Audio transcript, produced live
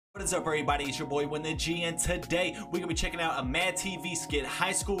What is up, everybody? It's your boy Winn the G, and today we're gonna be checking out a Mad TV skit,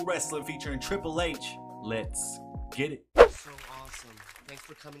 High School Wrestling, featuring Triple H. Let's get it. So awesome. Thanks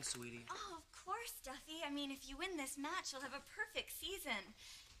for coming, sweetie. Oh, of course, Duffy. I mean, if you win this match, you'll have a perfect season.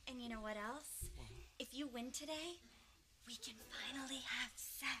 And you know what else? If you win today, we can finally have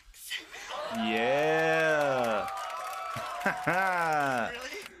sex. Yeah.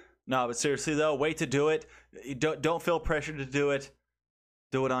 Really? No, but seriously though, wait to do it. Don't feel pressure to do it.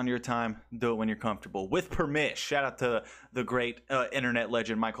 Do it on your time. Do it when you're comfortable. With permission. Shout out to the great internet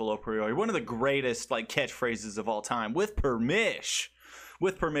legend Michael O'Priori. One of the greatest catchphrases of all time. With permission.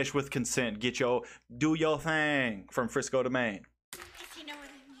 With permission, with consent. Do your thing from Frisco to Maine. If you know what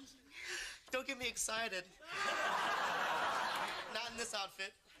I mean. Don't get me excited. Not in this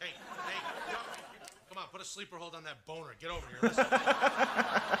outfit. Hey, come on, put a sleeper hold on that boner. Get over here, listen.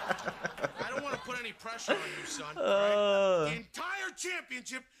 I don't want to put any pressure on you, son. Right? The entire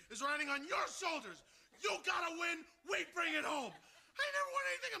championship is riding on your shoulders. You gotta win, we bring it home. I never won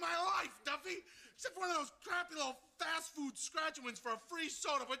anything in my life, Duffy, except one of those crappy little fast food scratch wins for a free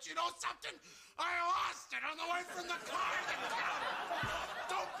soda. But you know something? I lost it on the way from the car to the counter.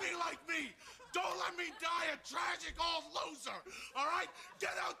 Don't be like me. Don't let me die a tragic old loser. All right?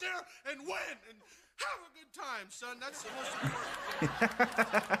 Get out there and win and have a good time, son. That's the most important thing.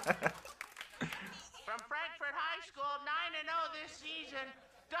 From Frankfurt High School, 9-0 this season,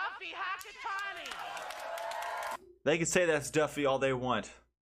 Duffy Hakatani. They can say that's Duffy all they want.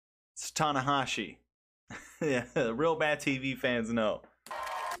 It's Tanahashi. Yeah, real Mad TV fans know.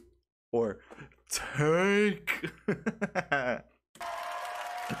 Or Tank. Duffy's opponent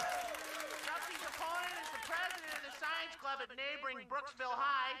is the president of the science club at neighboring Brooksville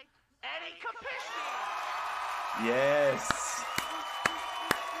High, Eddie Capisci. Yes.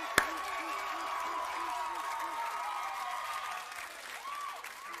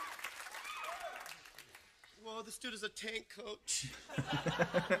 Whoa, this dude is a tank coach.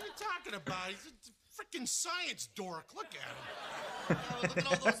 What are you talking about? He's a freaking science dork. Look at him. Oh, look at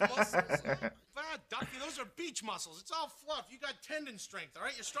all those muscles. Ah, Duffy, those are beach muscles. It's all fluff. You got tendon strength, all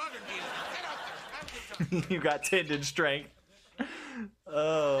right? You're stronger than me. Get out there. Have a good time. You got tendon strength.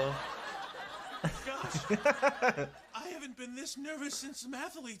 Oh. Gosh, I haven't been this nervous since the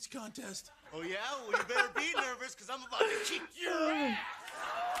mathletes contest. Oh, yeah? Well, you better be nervous, because I'm about to kick your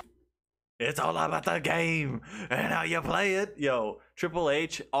ass. It's all about the game and how you play it. Yo, Triple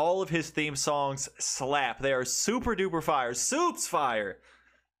H, all of his theme songs slap. They are super duper fire. Soup's fire.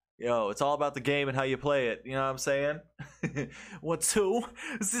 Yo, it's all about the game and how you play it. You know what I'm saying? 1, 2.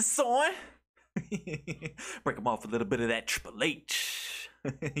 Is this on? Break them off a little bit of that Triple H.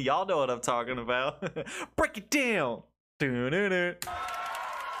 Y'all know what I'm talking about. Break it down. Well,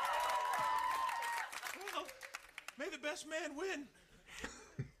 may the best man win.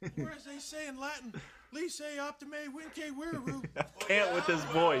 Or as they say in Latin, Lise optime winque wiru. Can't with his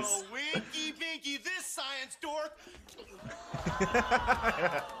voice. Oh, winky binky, this science dork.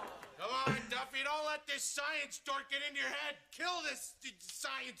 Come on, Duffy. Don't let this science dork get into your head. Kill this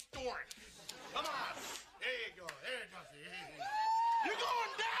science dork. Come on. There you go. There, Duffy. You're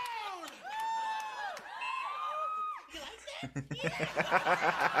going down.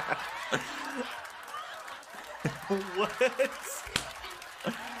 What?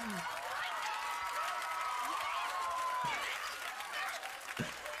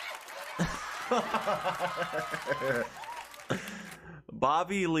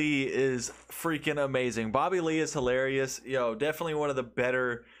 Bobby Lee is freaking amazing. Bobby Lee is hilarious. Yo, definitely one of the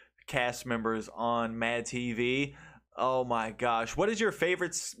better cast members on Mad TV. Oh my gosh. What is your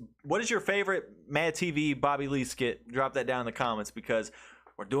favorite Mad TV Bobby Lee skit? Drop that down in the comments, because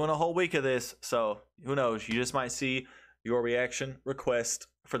we're doing a whole week of this. So who knows? You just might see your reaction request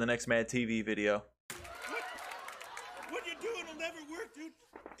for the next Mad TV video. What you're doing will never work, dude.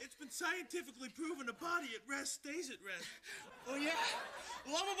 It's been scientifically proven a body at rest stays at rest. Oh, yeah?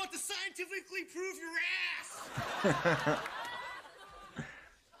 Well, I'm about to scientifically prove your ass.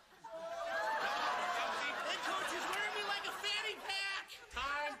 Hey, coach, he's wearing me like a fanny pack.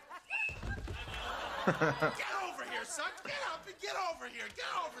 Time. Get over here, son. Get up and get over here. Get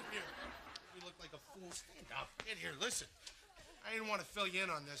over here. You look like a fool. Stand up. Get here. Listen. I didn't want to fill you in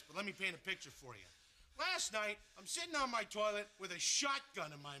on this, but let me paint a picture for you. Last night, I'm sitting on my toilet with a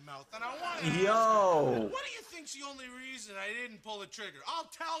shotgun in my mouth, and I wanted to ask you, what do you think's the only reason I didn't pull the trigger? I'll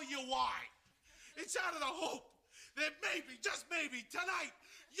tell you why. It's out of the hope that maybe, just maybe, tonight,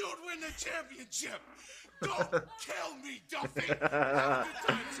 you'd win the championship. Don't kill me, Duffy. Have a good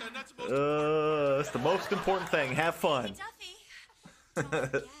time, son. That's the most important. That's the most important thing. Have fun. Hey, Duffy. Don't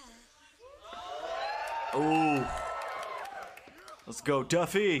forget. Ooh. Let's go,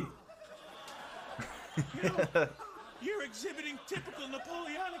 Duffy. You know, you're exhibiting typical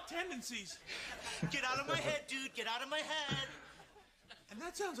Napoleonic tendencies. Get out of my head, dude. Get out of my head. And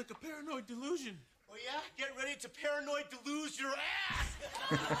that sounds like a paranoid delusion. Oh, yeah? Get ready to paranoid deluge your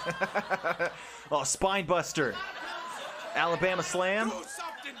ass. Oh, spine buster. Alabama slam. Do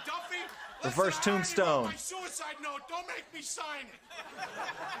something, Duffy. Reverse Listen, I already tombstone. wrote my suicide note. Don't make me sign it.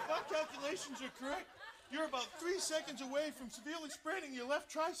 If my calculations are correct, you're about 3 seconds away from severely spraining your left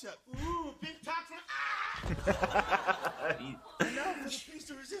tricep. Ooh, big talk from... Ah! And now for the piece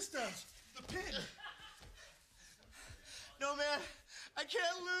de resistance, the pin. No, man. I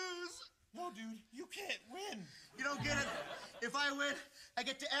can't lose. No, dude, you can't win. You don't get it. If I win, I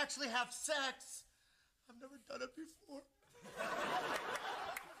get to actually have sex. I've never done it before.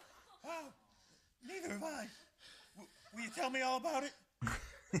 Wow, neither have I. Will you tell me all about it?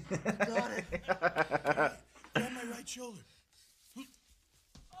 Got it. Grab my right shoulder.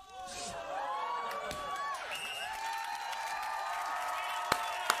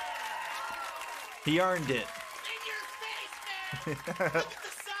 He earned it. In your face, man! Look at the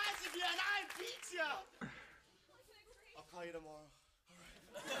size of you, and I beat you! I'll call you tomorrow.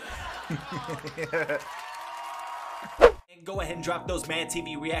 And go ahead and drop those Mad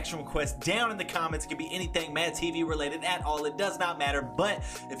TV reaction requests down in the comments. It can be anything Mad TV related at all. It does not matter. But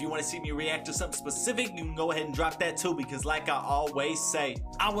if you want to see me react to something specific, you can go ahead and drop that too. Because like I always say,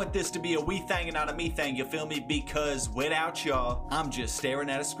 I want this to be a we thing and not a me thing. You feel me? Because without y'all, I'm just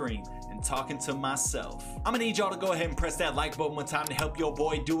staring at a screen and talking to myself. I'm gonna need y'all to go ahead and press that like button one time to help your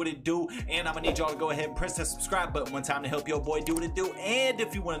boy do what it do. And I'm gonna need y'all to go ahead and press that subscribe button one time to help your boy do what it do. And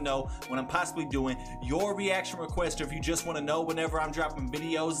if you want to know when I'm possibly doing your reaction request, or if you just want to know whenever I'm dropping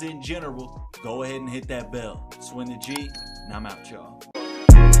videos in general, go ahead and hit that bell. Swin the G, and I'm out, y'all.